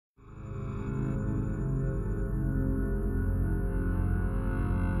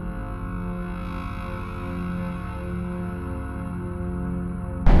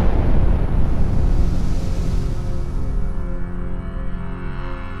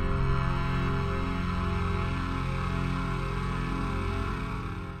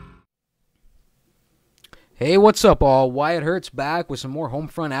Hey, what's up all? Wyatt Hertz back with some more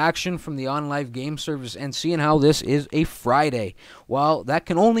Homefront action from the OnLive game service and seeing how this is a Friday. Well, that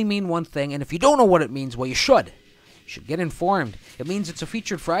can only mean one thing, and if you don't know what it means, well, you should. You should get informed. It means it's a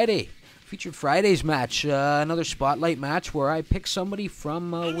Featured Friday. Featured Fridays match, another spotlight match where I pick somebody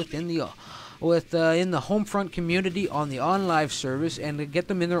from within the in the Homefront community on the OnLive service and get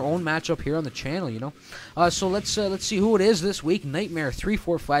them in their own matchup here on the channel, you know. So let's see who it is this week.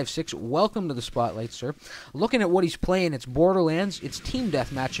 Nightmare3456, welcome to the spotlight, sir. Looking at what he's playing, it's Borderlands, it's Team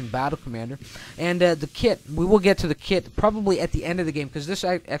Deathmatch and Battle Commander, and the kit. We will get to the kit probably at the end of the game because this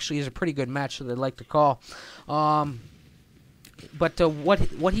actually is a pretty good match that I'd like to call. But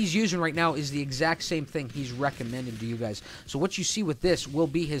what he's using right now is the exact same thing he's recommending to you guys. So what you see with this will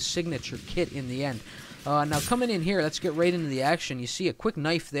be his signature kit in the end. Now coming in here, let's get right into the action. You see a quick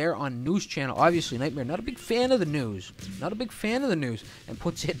knife there on News Channel. Obviously, Nightmare, not a big fan of the news. Not a big fan of the news. And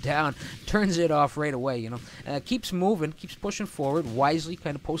puts it down, turns it off right away, you know. Keeps moving, keeps pushing forward, wisely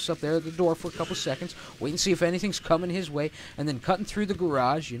kind of posts up there at the door for a couple seconds, wait and see if anything's coming his way, and then cutting through the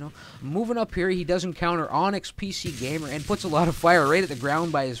garage, you know. Moving up here, he does encounter Onyx PC Gamer and puts a lot of fire right at the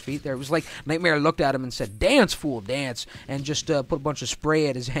ground by his feet there. It was like Nightmare looked at him and said, "Dance, fool, dance," and just put a bunch of spray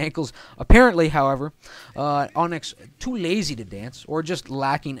at his ankles. Apparently, however, Onyx, too lazy to dance, or just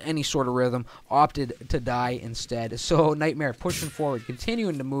lacking any sort of rhythm, opted to die instead. So Nightmare pushing forward,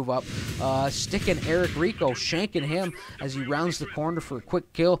 continuing to move up, sticking Eric Rico, shanking him as he rounds the corner for a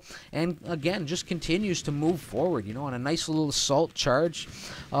quick kill, and again, just continues to move forward, you know, on a nice little assault charge,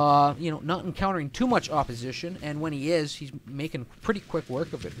 you know, not encountering too much opposition, and when he is, he's making pretty quick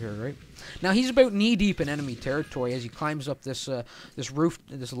work of it here, right? Now, he's about knee-deep in enemy territory as he climbs up this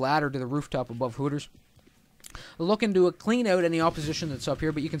this ladder to the rooftop above Hooters. Looking to clean out any opposition that's up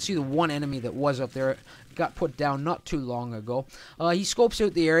here, but you can see the one enemy that was up there got put down not too long ago. He scopes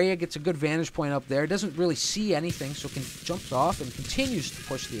out the area, gets a good vantage point up there, doesn't really see anything, so jumps off and continues to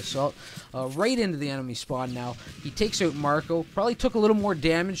push the assault right into the enemy spawn now. He takes out Marco, probably took a little more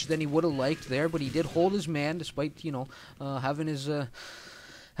damage than he would have liked there, but he did hold his man despite, you know, having his...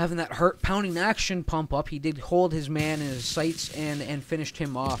 having that heart-pounding action pump up. He did hold his man in his sights and finished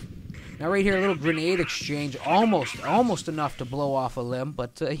him off. Now right here, a little grenade exchange, almost enough to blow off a limb,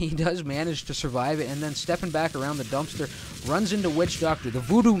 but he does manage to survive it, and then stepping back around the dumpster, runs into Witch Doctor, the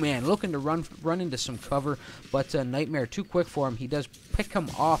Voodoo Man, looking to run into some cover, but Nightmare too quick for him. He does pick him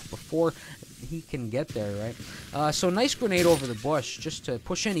off before he can get there, right? So nice grenade over the bush just to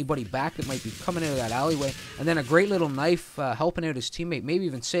push anybody back that might be coming out of that alleyway, and then a great little knife helping out his teammate, maybe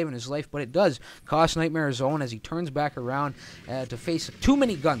even saving his life, but it does cost Nightmare his own as he turns back around to face too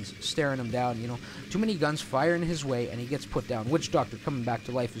many guns staring him down, you know, too many guns firing his way, and he gets put down. Witch Doctor coming back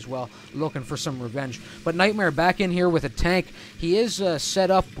to life as well, looking for some revenge. But Nightmare back in here with a tank. He is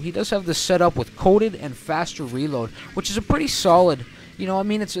set up, he does have this set up with coded and faster reload, which is a pretty solid, you know, I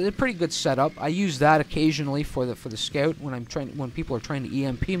mean, it's a pretty good setup. I use that occasionally for the scout when people are trying to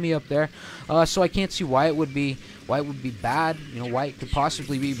EMP me up there. So I can't see why it would be bad. You know, why it could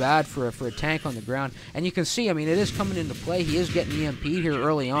possibly be bad for a tank on the ground. And you can see, I mean, it is coming into play. He is getting EMP'd here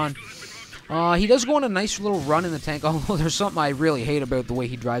early on. He does go on a nice little run in the tank, although there's something I really hate about the way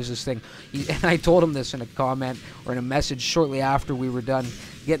he drives this thing. And I told him this in a comment or in a message shortly after we were done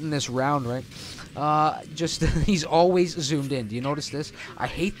getting this round, right? Just he's always zoomed in. Do you notice this? I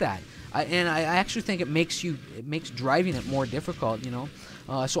hate that. And I actually think it makes driving it more difficult, you know.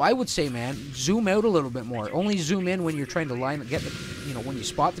 So I would say, man, zoom out a little bit more. Only zoom in when you're trying to you know, when you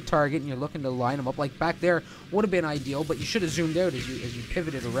spot the target and you're looking to line them up. Like back there would have been ideal, but you should have zoomed out as you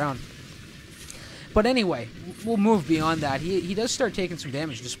pivoted around. But anyway, we'll move beyond that. He does start taking some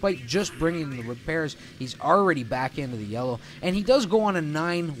damage. Despite just bringing the repairs, he's already back into the yellow. And he does go on a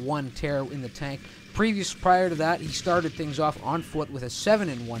 9-1 tear in the tank. Prior to that, he started things off on foot with a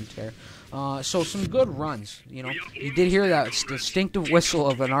 7-1 tear. So some good runs, you know. You did hear that distinctive whistle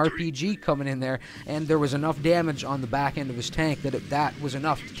of an RPG coming in there, and there was enough damage on the back end of his tank that that was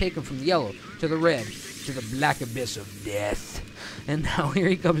enough to take him from the yellow to the red to the black abyss of death. And now here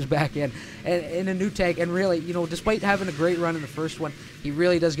he comes back in a new tank, and really, you know, despite having a great run in the first one, he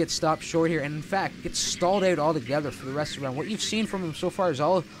really does get stopped short here, and in fact, gets stalled out altogether for the rest of the round. What you've seen from him so far is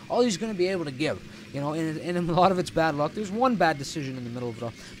all he's going to be able to give. You know, and a lot of it's bad luck. There's one bad decision in the middle of it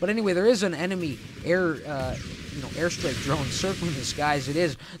all. But anyway, there is an enemy airstrike drone circling the skies. It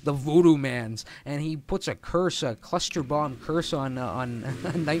is the Voodoo Man's, and he puts a cluster bomb curse on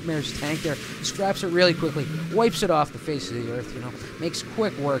Nightmare's tank there. Straps it really quickly, wipes it off the face of the earth. You know, makes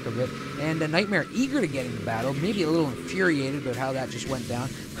quick work of it. And Nightmare, eager to get into battle, maybe a little infuriated about how that just went down,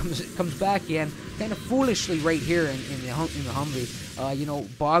 comes back in, kind of foolishly right here in the Humvee. You know,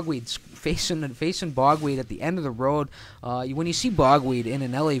 Bogweed's facing Bogweed at the end of the road, when you see Bogweed in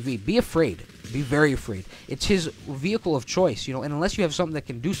an LAV, be afraid. Be very afraid. It's his vehicle of choice, you know, and unless you have something that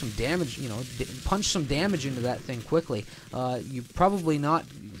can do some damage, you know, punch some damage into that thing quickly, you're probably not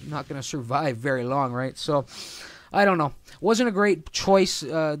going to survive very long, right? So, I don't know. Wasn't a great choice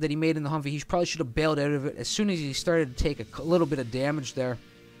that he made in the Humvee. He probably should have bailed out of it as soon as he started to take a little bit of damage there.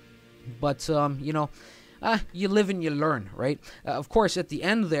 But, you know, you live and you learn, right? Of course, at the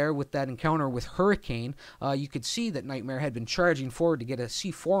end there with that encounter with Hurricane, you could see that Nightmare had been charging forward to get a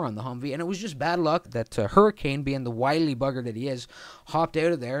C4 on the Humvee, and it was just bad luck that Hurricane, being the wily bugger that he is, hopped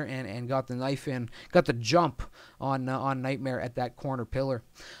out of there and got the knife in, got the jump on Nightmare at that corner pillar.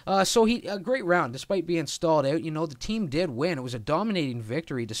 So a great round, despite being stalled out. You know, the team did win. It was a dominating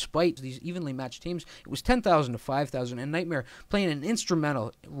victory despite these evenly matched teams. It was 10,000 to 5,000, and Nightmare playing an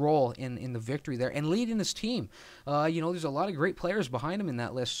instrumental role in the victory there and leading his team. You know, there's a lot of great players behind him in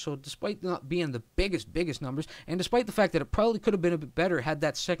that list. So despite not being the biggest numbers, and despite the fact that it probably could have been a bit better had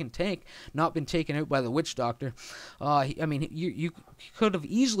that second tank not been taken out by the Witch Doctor, I mean, you could have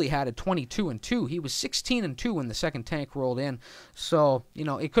easily had a 22-2. He was 16-2 when the second tank rolled in. So, you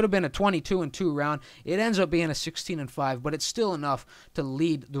know, it could have been a 22-2 round. It ends up being a 16-5, but it's still enough to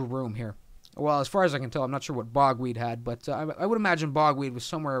lead the room here. Well, as far as I can tell, I'm not sure what Bogweed had, but I would imagine Bogweed was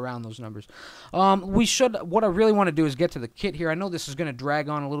somewhere around those numbers. What I really want to do is get to the kit here. I know this is going to drag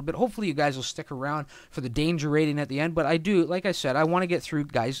on a little bit. Hopefully you guys will stick around for the danger rating at the end, but I do, like I said, I want to get through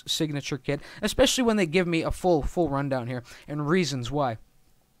guys' signature kit, especially when they give me a full rundown here and reasons why.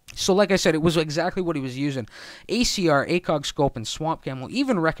 So, like I said, it was exactly what he was using. ACR, ACOG scope, and Swamp Camel.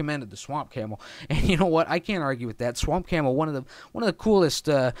 Even recommended the Swamp Camel. And you know what? I can't argue with that. Swamp Camel, one of the coolest,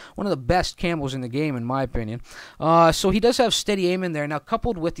 one of the best camels in the game, in my opinion. So he does have steady aim in there. Now,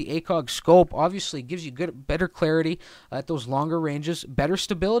 coupled with the ACOG scope, obviously gives you better clarity at those longer ranges, better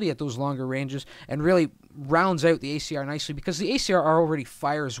stability at those longer ranges, and really rounds out the ACR nicely because the ACR already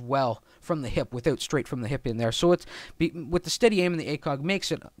fires well from the hip without straight from the hip in there. So it's with the steady aim and the ACOG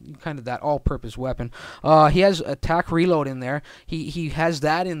makes it kind of that all-purpose weapon. He has attack reload in there. He has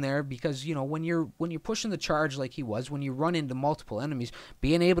that in there because, you know, when you're pushing the charge like he was, when you run into multiple enemies,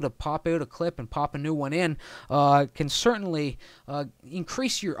 being able to pop out a clip and pop a new one in can certainly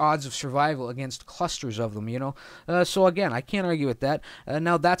increase your odds of survival against clusters of them, you know. So again, I can't argue with that.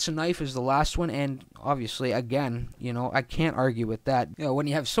 Now That's a Knife is the last one, and obviously, again, you know, I can't argue with that. You know, when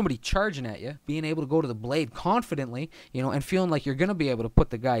you have somebody charging at you, being able to go to the blade confidently, you know, and feeling like you're going to be able to put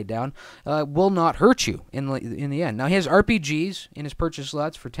the guy down, will not hurt you in the end. Now, he has RPGs in his purchase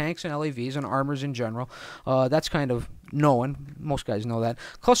slots for tanks and LAVs and armors in general. That's kind of known. Most guys know that.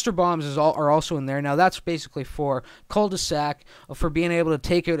 Cluster bombs are also in there. Now, that's basically for cul-de-sac, for being able to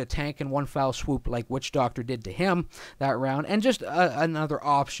take out a tank in one foul swoop like Witch Doctor did to him that round, and just another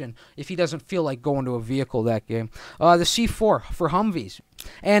option if he doesn't feel like going to a vehicle that game. The C4 for Humvees.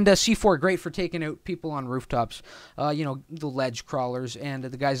 And C4, great for taking out people on rooftops, you know, the ledge crawlers and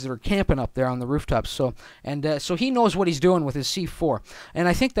the guys that are camping up there on the rooftops. So he knows what he's doing with his C4. And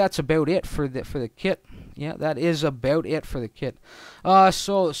I think that's about it for the kit. Yeah, that is about it for the kit.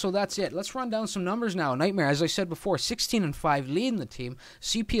 So that's it. Let's run down some numbers now. Nightmare, as I said before, 16-5 leading the team.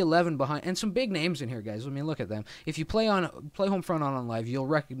 CP11 behind, and some big names in here, guys. I mean, look at them. If you play Homefront on live, you'll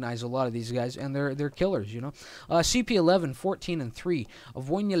recognize a lot of these guys, and they're killers, you know. CP11 14-3.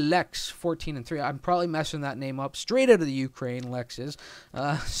 Avoynia Lex 14-3. I'm probably messing that name up. Straight out of the Ukraine, Lex is.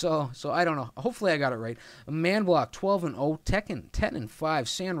 So I don't know. Hopefully I got it right. Manblock 12-0. Tekken 10-5.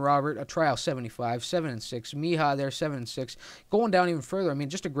 San Robert, a trial 75. 7-6. Miha there 7-6. Going down even further. I mean,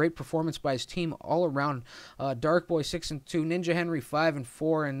 just a great performance by his team all around. Dark Boy 6-2. Ninja Henry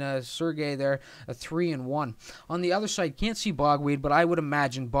 5-4, and Sergey there 3-1. On the other side, can't see Bogweed, but I would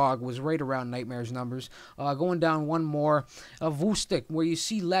imagine Bog was right around Nightmare's numbers. Going down one more. Vustik, where you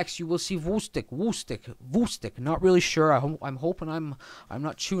see Lex, you will see Vustik. Not really sure. I'm hoping I'm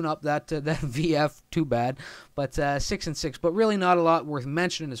not chewing up that VF too bad. But 6-6. But really not a lot worth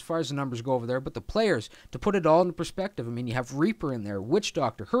mentioning as far as the numbers go over there. But the players, to put it all into perspective, I mean, you have Reaper in there, Witch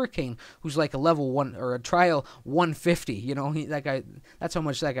Doctor, Hurricane, who's like a level 1 or a trial 150. You know, that guy. That's how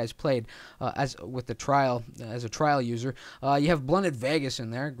much that guy's played as a trial user. You have Blunted Vegas in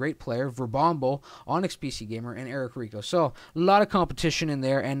there, great player. Verbombo, Onyx PC Gamer, and Eric Rico. So a lot of competition in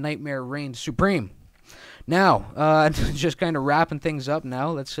there, and Nightmare reigns supreme. Now, just kind of wrapping things up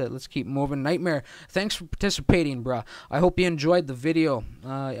now. Let's keep moving. Nightmare, thanks for participating, bruh. I hope you enjoyed the video.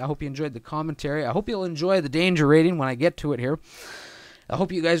 I hope you enjoyed the commentary. I hope you'll enjoy the danger rating when I get to it here. I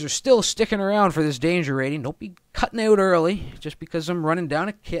hope you guys are still sticking around for this danger rating. Don't be cutting out early just because I'm running down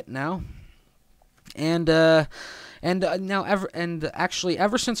a kit now. And And actually,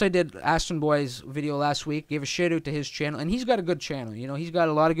 ever since I did Aston Boy's video last week, gave a shout out to his channel, and he's got a good channel. You know, he's got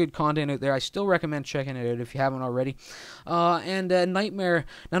a lot of good content out there. I still recommend checking it out if you haven't already. Nightmare.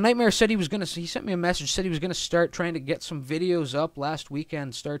 Now, Nightmare said he sent me a message, said he was gonna start trying to get some videos up last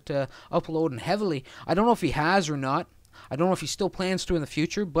weekend, start uploading heavily. I don't know if he has or not. I don't know if he still plans to in the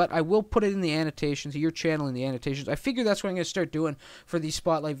future, but I will put it in the annotations, your channel in the annotations. I figure that's what I'm going to start doing for these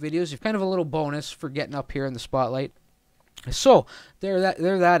spotlight videos. It's kind of a little bonus for getting up here in the spotlight. So there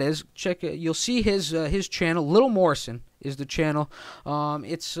that is. Check it. You'll see his channel. Little Morrison is the channel.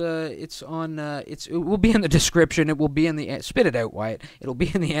 It will be in the description. It will be in the spit it out, Wyatt. It'll be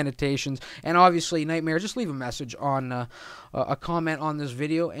in the annotations. And obviously, Nightmare, just leave a message on a comment on this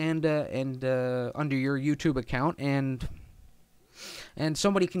video and under your YouTube account, and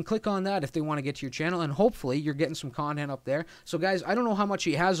somebody can click on that if they want to get to your channel, and hopefully you're getting some content up there. So guys, I don't know how much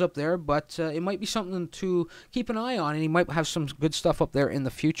he has up there, but it might be something to keep an eye on, and he might have some good stuff up there in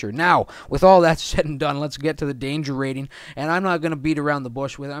the future. Now, with all that said and done, let's get to the danger rating, and I'm not going to beat around the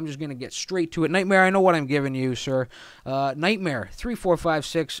bush with it. I'm just going to get straight to it. Nightmare, I know what I'm giving you, sir. Nightmare, 3, 4, 5,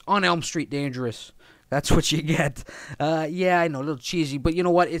 6, on Elm Street Dangerous. That's what you get. Yeah, I know, a little cheesy, but you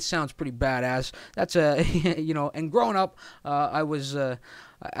know what? It sounds pretty badass. That's you know, and growing up, I used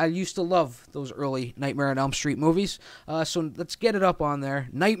to love those early Nightmare on Elm Street movies. So let's get it up on there.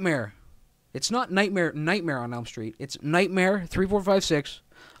 Nightmare. It's not Nightmare on Elm Street. It's Nightmare 3, 4, 5, 6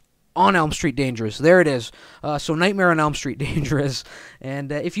 on Elm Street Dangerous. There it is. So Nightmare on Elm Street Dangerous.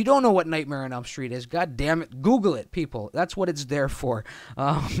 And if you don't know what Nightmare on Elm Street is, god damn it, Google it, people. That's what it's there for.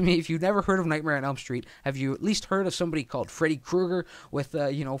 If you've never heard of Nightmare on Elm Street, have you at least heard of somebody called Freddy Krueger with,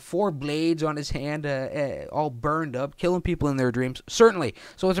 4 blades on his hand, all burned up, killing people in their dreams? Certainly.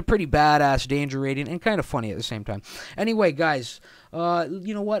 So it's a pretty badass danger rating and kind of funny at the same time. Anyway, guys,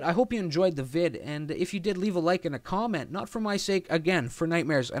 you know what? I hope you enjoyed the vid, and if you did, leave a like and a comment. Not for my sake, again, for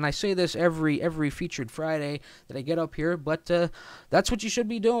Nightmares. And I say this every featured Friday that I get up here, but that's what you should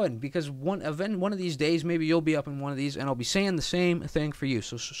be doing, because one of these days, maybe you'll be up in one of these, and I'll be saying the same thing for you.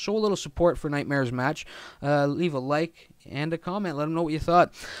 So show a little support for Nightmares match. Leave a like and a comment. Let them know what you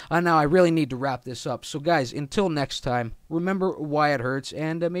thought. Now, I really need to wrap this up. So, guys, until next time, remember Wyatt Hertz,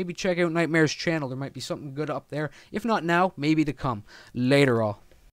 and maybe check out Nightmare's channel. There might be something good up there. If not now, maybe to come. Later, all.